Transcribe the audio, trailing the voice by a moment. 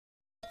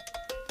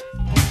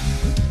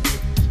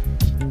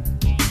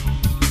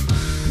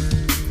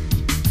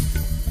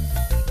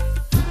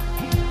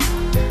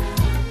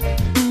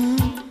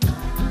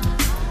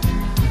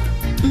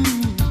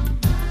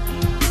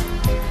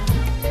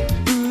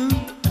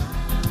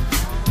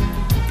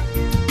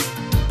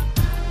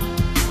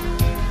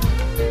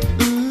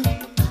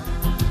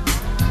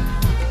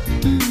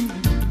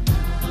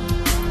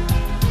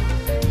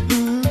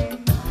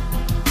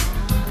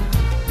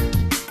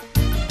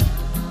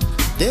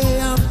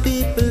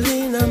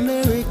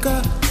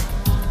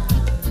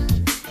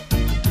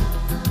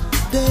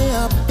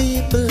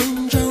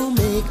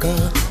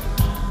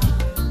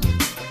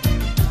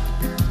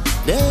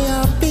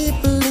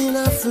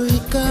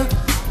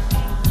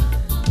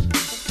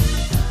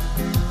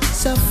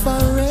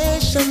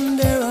Sufferation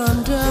they're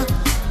under,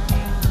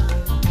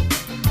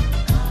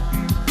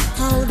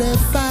 how they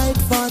fight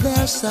for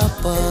their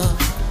supper.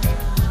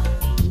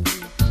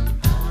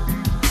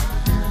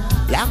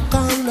 Black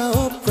on the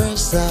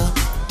oppressor,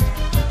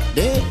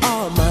 they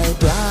are my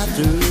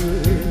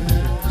brothers.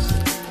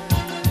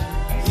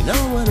 You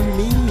know what I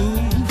mean?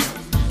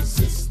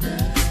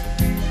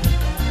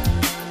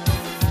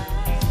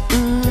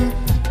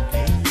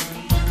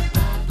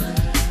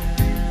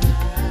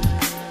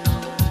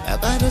 I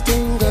gotta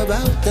think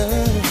about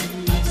them.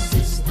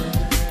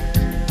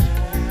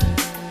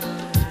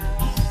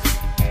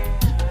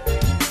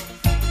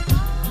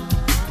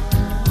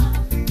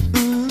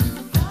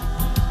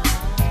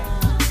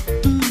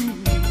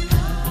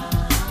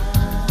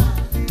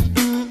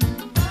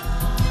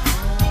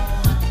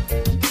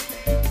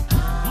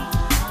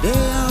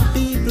 There are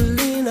people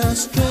in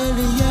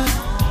Australia,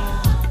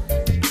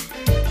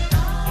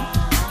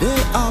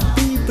 there are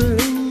people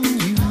in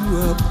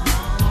Europe,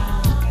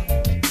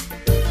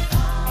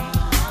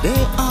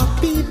 there are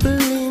people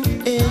in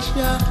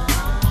Asia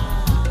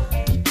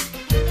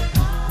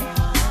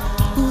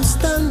who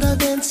stand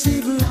against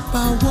civil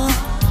power,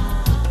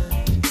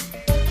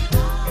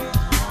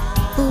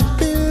 who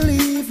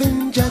believe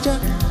in Jaja,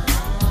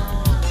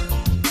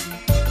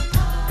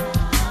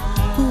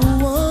 who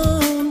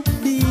won't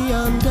be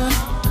under,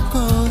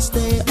 'cause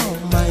they are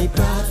my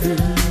brothers.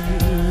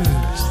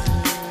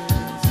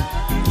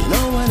 You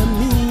know what I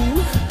mean?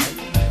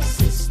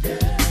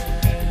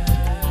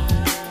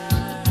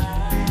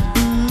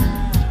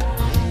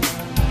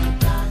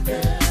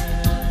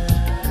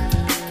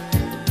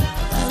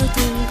 I gotta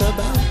think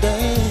about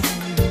them.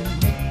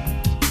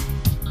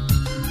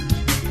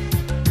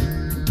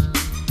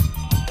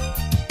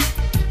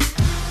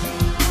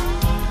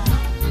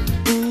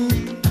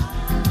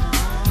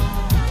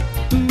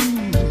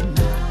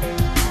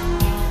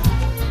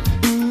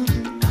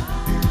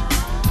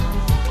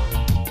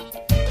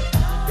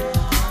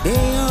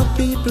 There are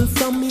people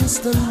from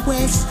east and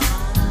west,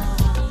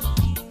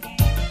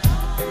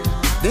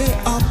 there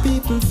are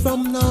people from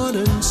north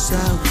and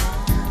south,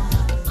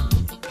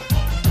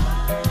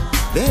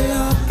 there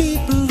are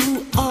people who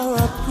are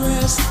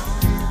oppressed.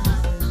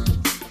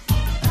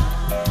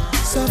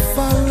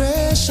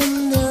 Sufferation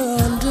they're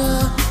under,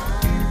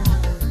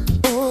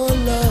 oh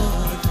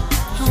Lord,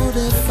 how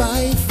they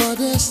fight for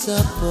their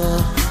supper.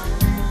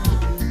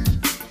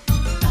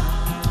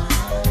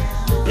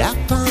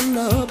 Black on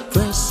the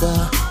oppressor,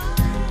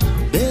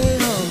 they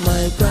are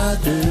my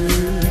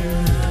brothers.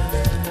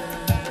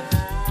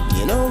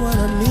 You know what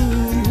I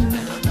mean?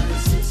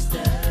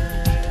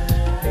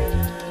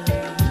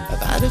 I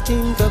gotta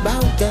think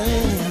about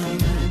them.